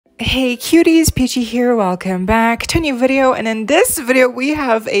Hey cuties, PeachY here, welcome back to a new video, and in this video we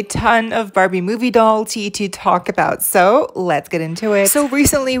have a ton of Barbie movie doll tea to talk about, so let's get into it. So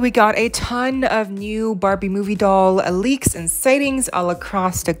recently we got a ton of new Barbie movie doll leaks and sightings all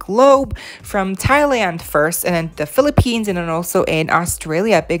across the globe, from Thailand first, and then the Philippines, and then also in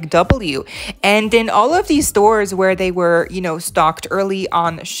Australia, big W. And in all of these stores where they were, stocked early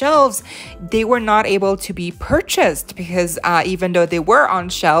on shelves, they were not able to be purchased because even though they were on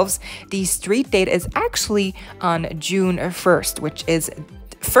shelves, the street date is actually on June 1st, which is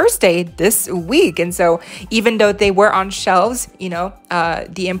first day this week. And so even though they were on shelves,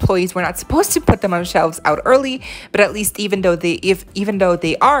 the employees were not supposed to put them on shelves out early, but at least even though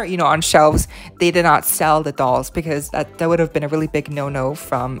they are, on shelves, they did not sell the dolls, because that would have been a really big no-no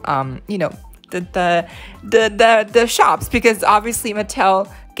from the shops, because obviously Mattel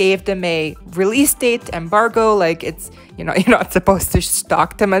gave them a release date embargo, like it's you're not supposed to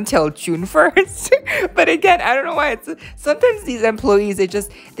stock them until June 1st. But again, I don't know why sometimes these employees, they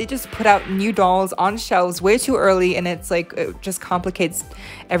just put out new dolls on shelves way too early, and it's like it just complicates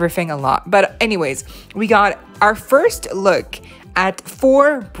everything a lot. But anyways, we got our first look at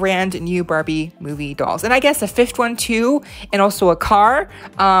 4 brand new Barbie movie dolls, and I guess a 5th one too, and also a car.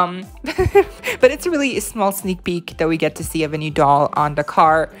 But it's a really small sneak peek that we get to see of a new doll on the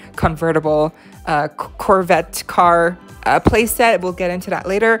car convertible Corvette car playset. We'll get into that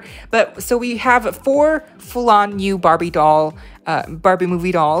later. But so we have 4 full-on new Barbie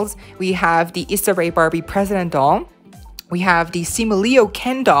movie dolls. We have the Issa Rae Barbie President doll. We have the Simu Liu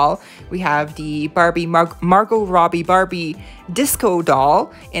Ken doll. We have the Barbie Margot Robbie Barbie disco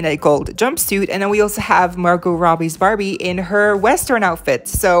doll in a gold jumpsuit. And then we also have Margot Robbie's Barbie in her Western outfit.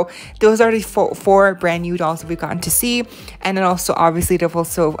 So those are the 4 brand new dolls that we've gotten to see. And then also, obviously, they've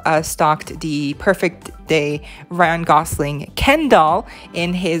also stocked the Perfect Day Ryan Gosling Ken doll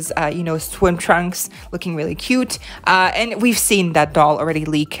in his, swim trunks, looking really cute. And we've seen that doll already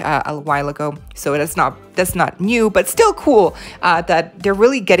leak a while ago. So that's not new, but still cool that they're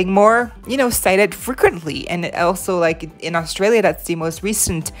really getting more, sighted frequently. And also, like in Australia, that's the most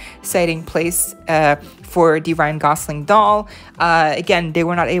recent sighting place for the Ryan Gosling doll. Again, they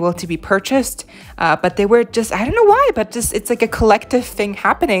were not able to be purchased, but they were just, I don't know why, but just it's like a collective thing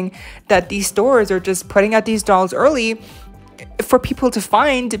happening that these stores are just putting out these dolls early for people to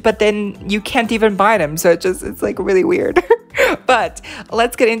find, but then you can't even buy them. So it's like really weird. But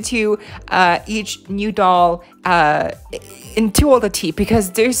let's get into each new doll into all the tea,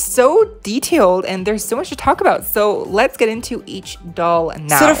 because they're so detailed and there's so much to talk about. So let's get into each doll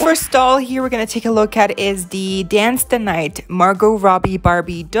now. So the first doll here we're going to take a look at is the Dance the Night Margot Robbie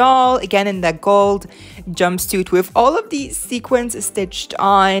Barbie doll, again in that gold jumpsuit with all of the sequins stitched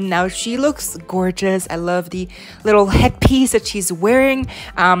on. Now she looks gorgeous. I love the little headpiece that she's wearing.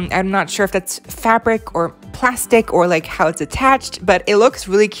 I'm not sure if that's fabric or plastic or like how it's attached, but it looks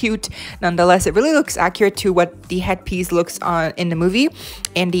really cute nonetheless. It really looks accurate to what the headpiece looks on in the movie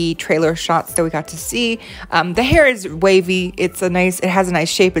and the trailer shots that we got to see. The hair is wavy. It has a nice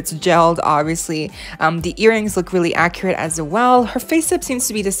shape. It's gelled, obviously. The earrings look really accurate as well. Her face-up seems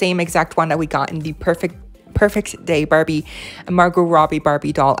to be the same exact one that we got in the Perfect Day Barbie Margot Robbie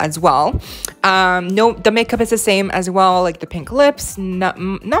Barbie doll as well. No, the makeup is the same as well, like the pink lips. Not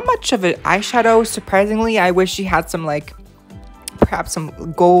much of an eyeshadow, surprisingly. I wish she had some perhaps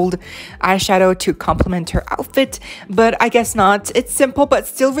some gold eyeshadow to complement her outfit, but I guess not. It's simple but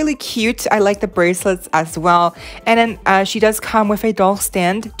still really cute. I like the bracelets as well. And then she does come with a doll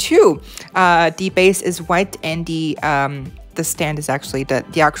stand too. The base is white, and the stand is actually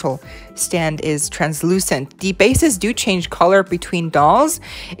the actual stand is translucent. The bases do change color between dolls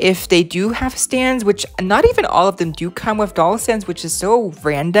if they do have stands, which not even all of them do come with doll stands, which is so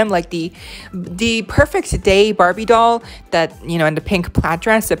random. Like the Perfect Day Barbie doll that in the pink plaid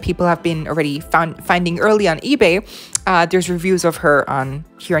dress that people have been already finding early on eBay. There's reviews of her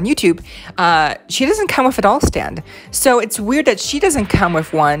here on YouTube. She doesn't come with a doll stand, so it's weird that she doesn't come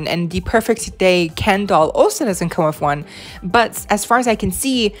with one, and the Perfect Day Ken doll also doesn't come with one. But as far as I can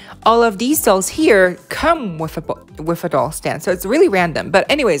see, all of these dolls here come with a doll stand, so it's really random. But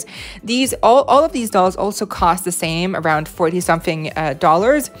anyways, all of these dolls also cost the same, around $40-something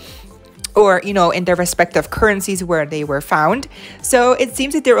dollars, or in their respective currencies where they were found. So it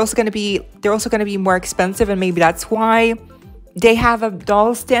seems that they're also going to be more expensive, and maybe that's why they have a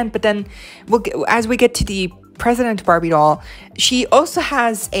doll stand. But then as we get to the President Barbie doll, she also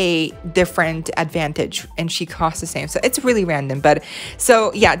has a different advantage, and she costs the same. So it's really random. But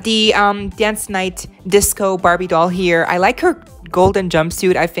so yeah, the Dance Night Disco Barbie doll here, I like her golden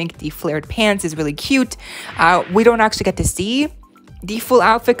jumpsuit. I think the flared pants is really cute. We don't actually get to see the full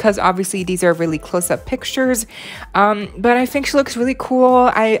outfit because obviously these are really close-up pictures, but I think she looks really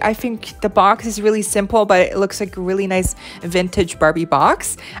cool. I think the box is really simple, but it looks like a really nice vintage Barbie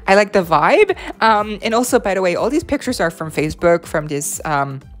box. I like the vibe, and also, by the way, all these pictures are from Facebook, from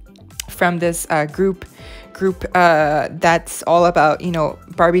this group that's all about, you know,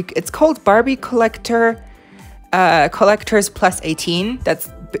 Barbie. It's called Barbie Collectors plus 18.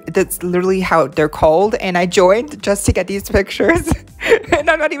 That's literally how they're called, and I joined just to get these pictures. And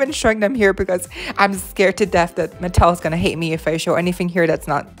I'm not even showing them here because I'm scared to death that Mattel is gonna hate me if I show anything here that's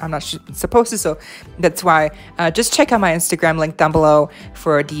not, I'm not supposed to. So that's why just check out my Instagram link down below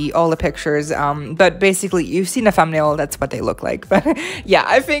for all the pictures. But basically, you've seen the thumbnail. That's what they look like. But yeah,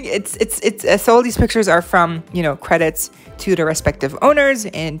 I think it's so all these pictures are from, you know, credits to the respective owners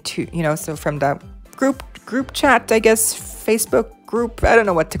and to, you know, so from the group chat, I guess, Facebook group, I don't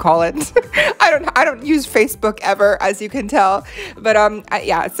know what to call it. I don't use Facebook ever, as you can tell, but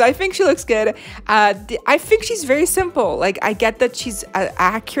yeah, so I think she looks good. I think she's very simple. Like, I get that she's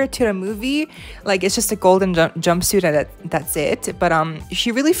accurate to the movie, like it's just a golden jumpsuit and that's it, but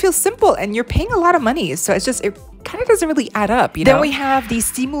she really feels simple, and you're paying a lot of money, so it's just, it kind of doesn't really add up, you know. Then we have the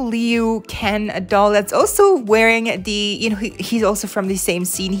Simu Liu Ken doll that's also wearing the, you know, he's also from the same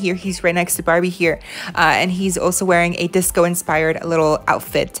scene here. He's right next to Barbie here, and he's also wearing a disco inspired little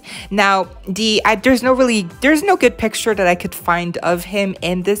outfit. Now, there's no good picture that I could find of him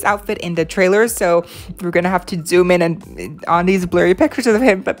in this outfit in the trailer, so we're gonna have to zoom in and on these blurry pictures of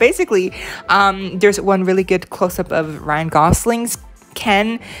him. But basically, there's one really good close-up of Ryan Gosling's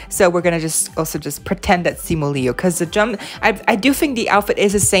Ken, so we're gonna just pretend that's Simu Liu, because the I do think the outfit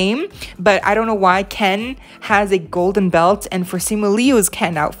is the same, but I don't know why Ken has a golden belt and for Simu Liu's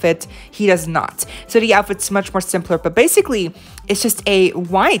Ken outfit he does not. So the outfit's much more simpler, but basically it's just a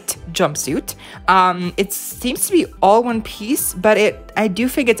white jumpsuit. It seems to be all one piece, but I do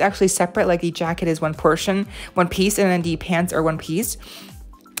think it's actually separate. Like, the jacket is one piece, and then the pants are one piece.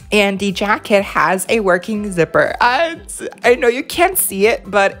 And the jacket has a working zipper. I know you can't see it,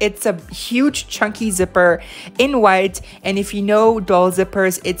 but it's a huge chunky zipper in white. And if you know doll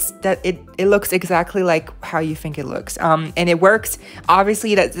zippers, it looks exactly like how you think it looks. And it works.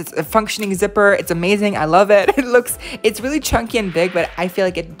 Obviously, it's a functioning zipper. It's amazing. I love it. It's really chunky and big, but I feel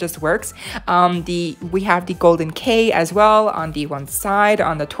like it just works. We have the golden K as well on the one side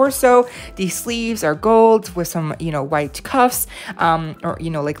on the torso. The sleeves are gold with some, you know, white cuffs, or, you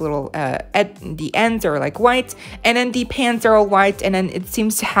know, like little the ends are like white, and then the pants are all white, and then it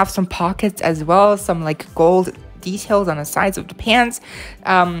seems to have some pockets as well, some like gold details on the sides of the pants,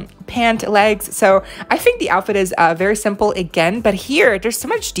 pant legs. So I think the outfit is very simple again, but here there's so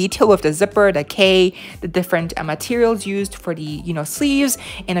much detail with the zipper, the K, the different materials used for the, you know, sleeves,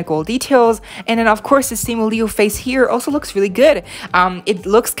 and the gold details. And then of course the Simu Liu face here also looks really good. It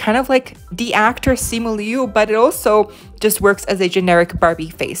looks kind of like the actor Simu Liu, but it also just works as a generic Barbie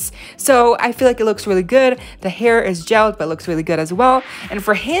face. So I feel like it looks really good. The hair is gelled, but looks really good as well. And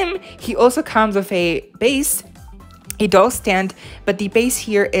for him, he also comes with a base, a doll stand, but the base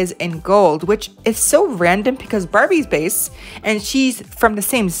here is in gold, which is so random because Barbie's base, and she's from the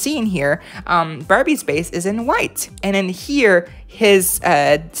same scene here, Barbie's base is in white. And then here, his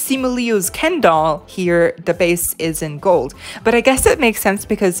Simu Liu's Ken doll here, the base is in gold. But I guess it makes sense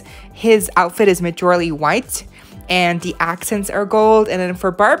because his outfit is majorly white and the accents are gold. And then for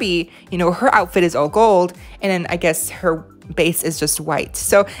Barbie, you know, her outfit is all gold, and then I guess her base is just white,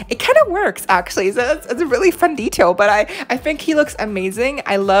 so it kind of works actually. So it's a really fun detail, but I think he looks amazing.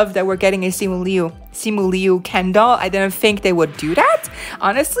 I love that we're getting a Simu Liu Ken doll. I didn't think they would do that,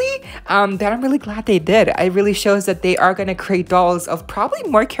 honestly, but I'm really glad they did. It really shows that they are going to create dolls of probably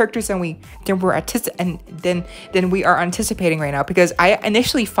more characters than we are anticipating right now, because I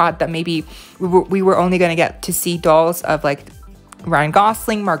initially thought that maybe we were only going to get to see dolls of like Ryan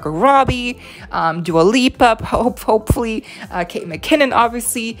Gosling, Margot Robbie, Dua Lipa, hopefully, Kate McKinnon,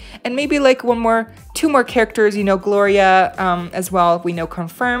 obviously, and maybe like two more characters, you know, Gloria as well, we know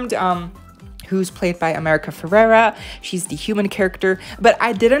confirmed, who's played by America Ferrera. She's the human character, but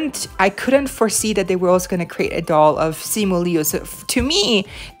I couldn't foresee that they were also going to create a doll of Simu Liu. So to me,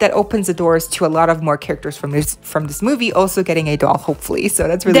 that opens the doors to a lot of more characters from this movie also getting a doll, hopefully. So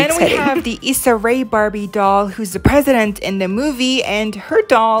that's really exciting. Then we have the Issa Rae Barbie doll, who's the president in the movie, and her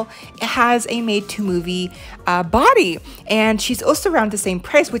doll has a made-to-movie body. And she's also around the same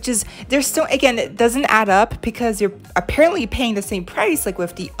price, which is, there's still, again, it doesn't add up because you're apparently paying the same price like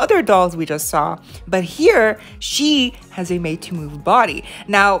with the other dolls we just saw. But here, she has a made-to-move body.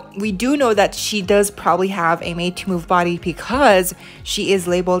 Now, we do know that she does probably have a made-to-move body because she is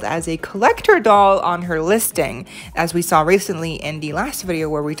labeled as a collector doll on her listing, as we saw recently in the last video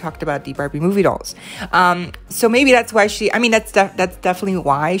where we talked about the Barbie movie dolls. So maybe that's why she, I mean, that's definitely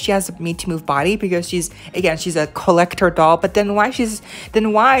why she has a made-to-move body, because she's a collector doll. But then why is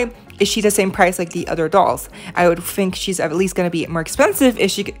she the same price like the other dolls? I would think she's at least going to be more expensive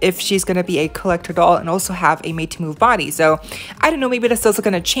if she's going to be a collector doll and also have a made-to-move body. So I don't know, maybe that's also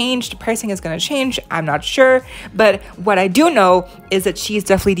going to change. The pricing is going to change. I'm not sure. But what I do know is that she's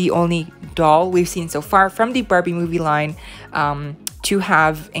definitely the only doll we've seen so far from the Barbie movie line to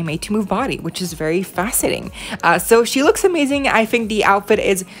have a made-to-move body, which is very fascinating. So she looks amazing. I think the outfit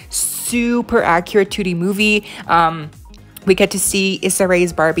is super accurate to the movie. We get to see Issa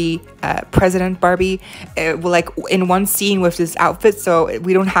Rae's Barbie, President Barbie, like in one scene with this outfit. So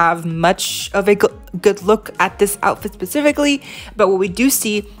we don't have much of a good look at this outfit specifically, but what we do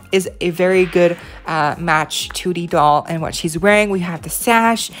see is a very good match to the doll and what she's wearing. We have the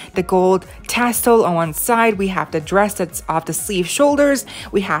sash, the gold tassel on one side. We have the dress that's off the sleeve shoulders.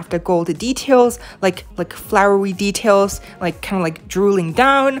 We have the gold details, like flowery details, like kind of like drooling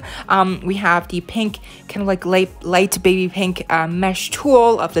down. We have the pink, kind of like light baby pink mesh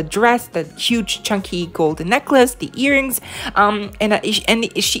tulle of the dress, the huge chunky gold necklace, the earrings, and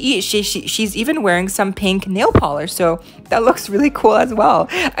she's even wearing some pink nail polish. So that looks really cool as well.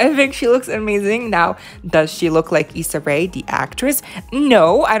 I think she looks amazing. Now, does she look like Issa Rae, the actress?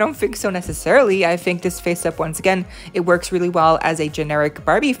 No, I don't think so necessarily. I think this face up, once again, it works really well as a generic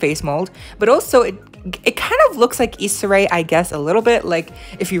Barbie face mold, but also it kind of looks like Issa Rae, I guess, a little bit. Like,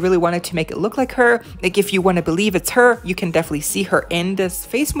 if you really wanted to make it look like her, like if you want to believe it's her, you can definitely see her in this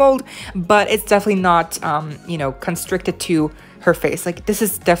face mold, but it's definitely not, you know, constricted to her face. Like, this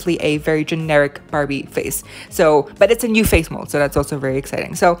is definitely a very generic Barbie face. So, but it's a new face mold, so that's also very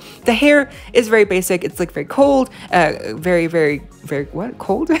exciting. So the hair is very basic. It's like very cold, very what,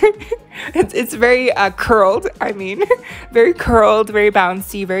 cold? it's very curled. I mean, very curled, very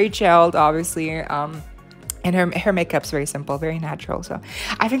bouncy, very gelled, obviously. And her makeup's very simple, very natural. So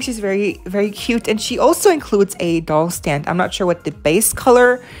I think she's very, very cute. And she also includes a doll stand. I'm not sure what the base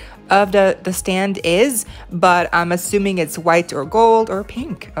color of the stand is, but I'm assuming it's white or gold or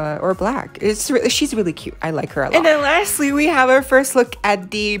pink or black. She's really cute. I like her a lot. And then lastly, we have our first look at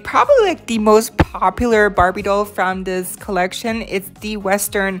probably like the most popular Barbie doll from this collection. It's the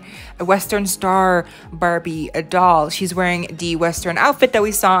Western Star Barbie doll. She's wearing the Western outfit that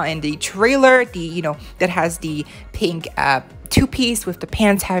we saw in the trailer, that has the pink two-piece with the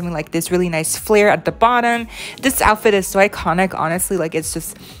pants having like this really nice flare at the bottom. This outfit is so iconic, honestly. Like, it's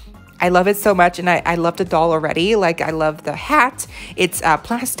just, I love it so much, and I love the doll already. Like, I love the hat. It's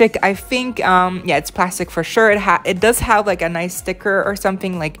plastic, I think. Yeah, it's plastic for sure. It does have like a nice sticker or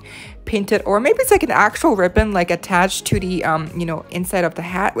something like painted, or maybe it's like an actual ribbon like attached to the inside of the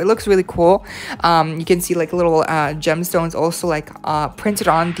hat. It looks really cool. You can see like little gemstones also like printed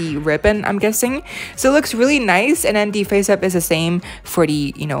on the ribbon, I'm guessing. So it looks really nice. And then the face up is the same for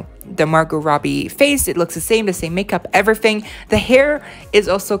the the Margot Robbie face. It looks the same makeup, everything. The hair is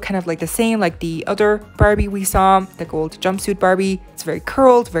also kind of like the same like the other Barbie we saw, the gold jumpsuit Barbie. It's very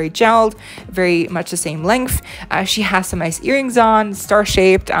curled, very gelled, very much the same length. She has some nice earrings on, star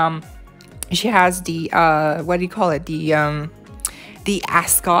shaped. She has the what do you call it, the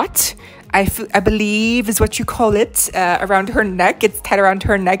ascot, I believe is what you call it, around her neck. It's tied around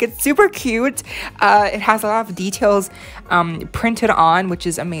her neck. It's super cute. It has a lot of details printed on, which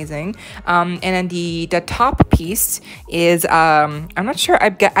is amazing. And then the top piece is, I'm not sure,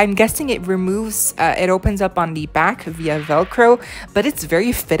 I'm guessing it removes, it opens up on the back via Velcro, but it's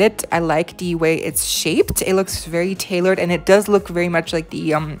very fitted. I like the way it's shaped. It looks very tailored, and it does look very much like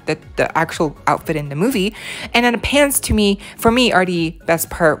the actual outfit in the movie. And then the pants, for me, are the best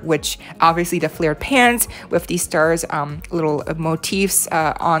part, which obviously the flared pants with these stars, little motifs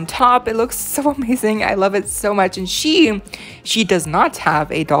on top. It looks so amazing. I love it so much. And she does not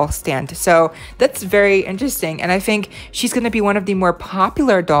have a doll stand, so that's very interesting. And I think she's going to be one of the more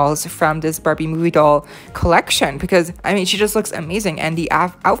popular dolls from this Barbie movie doll collection, because I mean, she just looks amazing, and the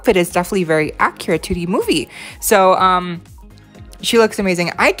outfit is definitely very accurate to the movie. So She looks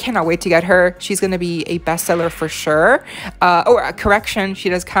amazing. I cannot wait to get her. She's going to be a bestseller for sure. A correction, she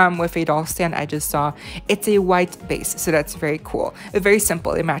does come with a doll stand. I just saw it's a white base, so that's very cool. Very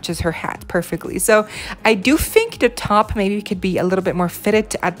simple. It matches her hat perfectly. So I do think the top maybe could be a little bit more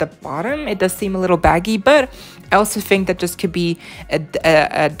fitted at the bottom. It does seem a little baggy, but I also think that just could be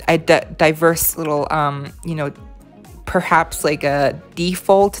a diverse little, you know, perhaps like a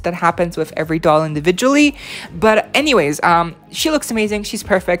default that happens with every doll individually. But anyways, she looks amazing. She's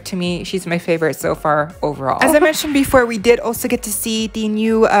perfect to me. She's my favorite so far overall. As I mentioned before, we did also get to see the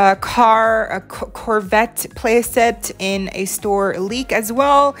new Corvette playset in a store leak as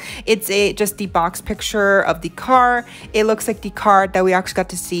well. It's just the box picture of the car. It looks like the car that we actually got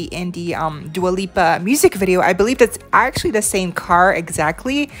to see in the Dua Lipa music video. I believe that's actually the same car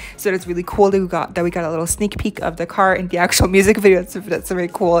exactly. So that's really cool that we got a little sneak peek of the car in the actual music video. That's a very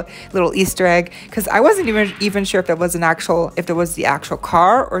cool little Easter egg, because I wasn't even sure if that was the actual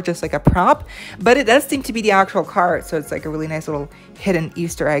car or just like a prop, but it does seem to be the actual car, so it's like a really nice little hidden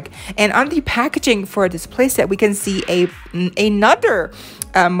Easter egg. And on the packaging for this playset, we can see another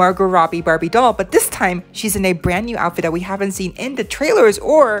Margot Robbie Barbie doll, but this time she's in a brand new outfit that we haven't seen in the trailers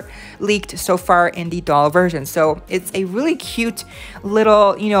or leaked so far in the doll version. So it's a really cute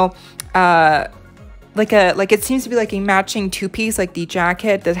little, you know, like it seems to be like a matching two-piece, like the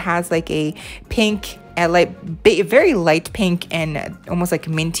jacket that has like a pink, very light pink and almost like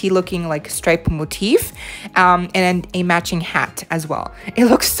minty looking like stripe motif, and then a matching hat as well. It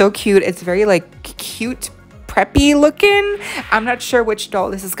looks so cute. It's very like cute, preppy looking. I'm not sure which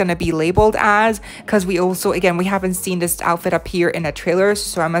doll this is going to be labeled as, because we haven't seen this outfit appear in a trailer,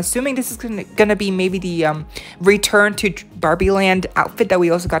 so I'm assuming this is going to be maybe the return to Barbie Land outfit that we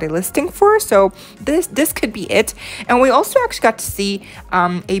also got a listing for. So this could be it. And we also actually got to see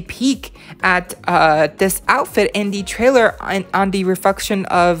a peek at this outfit in the trailer on the reflection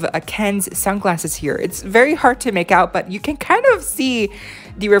of Ken's sunglasses here. It's very hard to make out, but you can kind of see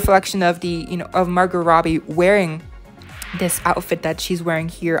the reflection of of Margot Robbie wearing this outfit that she's wearing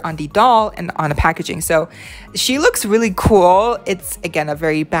here on the doll and on the packaging. So she looks really cool. It's again a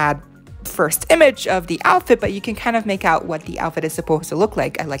very bad first image of the outfit, but you can kind of make out what the outfit is supposed to look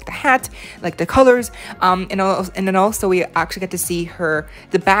like. I like the hat, like the colors, and then also we actually get to see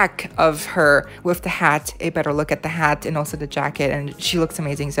the back of her with the hat, a better look at the hat and also the jacket, and she looks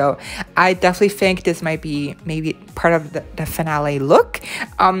amazing. So I definitely think this might be maybe part of the finale look.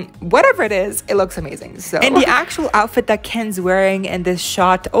 Whatever it is, it looks amazing. So, and the actual outfit that Ken's wearing in this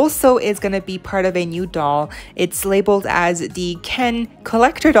shot also is going to be part of a new doll. It's labeled as the Ken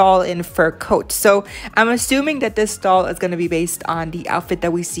collector doll in fur coat. So I'm assuming that this doll is going to be based on the outfit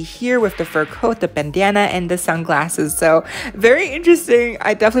that we see here with the fur coat, the bandana, and the sunglasses. So very interesting.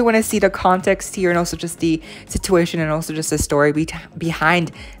 I definitely want to see the context here and also just the situation and also just the story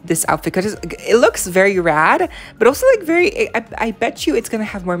behind this outfit, because it looks very rad, but also like I bet you it's going to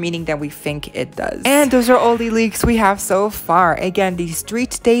have more meaning than we think it does. And those are all the leaks we have so far. Again, the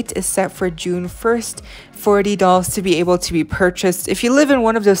street date is set for June 1st for the dolls to be able to be purchased. If you live in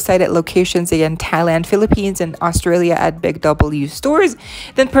one of those cited locations, again, Thailand, Philippines, and Australia at Big W stores,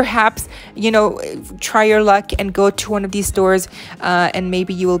 then perhaps, you know, try your luck and go to one of these stores, and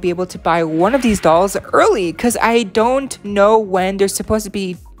maybe you will be able to buy one of these dolls early, because I don't know when they're supposed to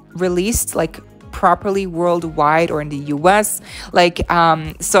be released, like properly worldwide or in the US, like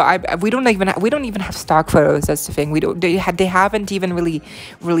so we don't even have stock photos. That's the thing. They haven't even really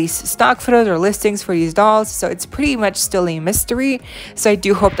released stock photos or listings for these dolls, so it's pretty much still a mystery. So I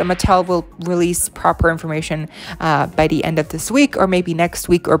do hope that Mattel will release proper information by the end of this week, or maybe next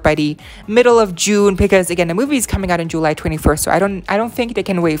week, or by the middle of June, because again, the movie is coming out on July 21st, so I don't think they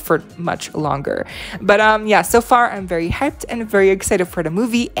can wait for much longer. But yeah, so far I'm very hyped and very excited for the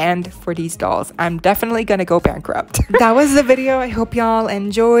movie and for these dolls. I'm definitely gonna go bankrupt. That was the video. I hope y'all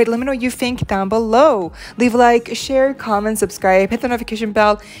enjoyed. Let me know what you think down below. Leave a like, share, comment, subscribe, hit the notification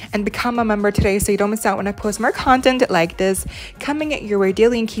bell, and become a member today so you don't miss out when I post more content like this, coming at your way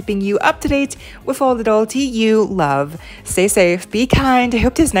daily and keeping you up to date with all the dollty you love. Stay safe, be kind. I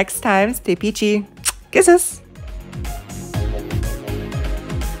hope this next time. Stay peachy. Kisses.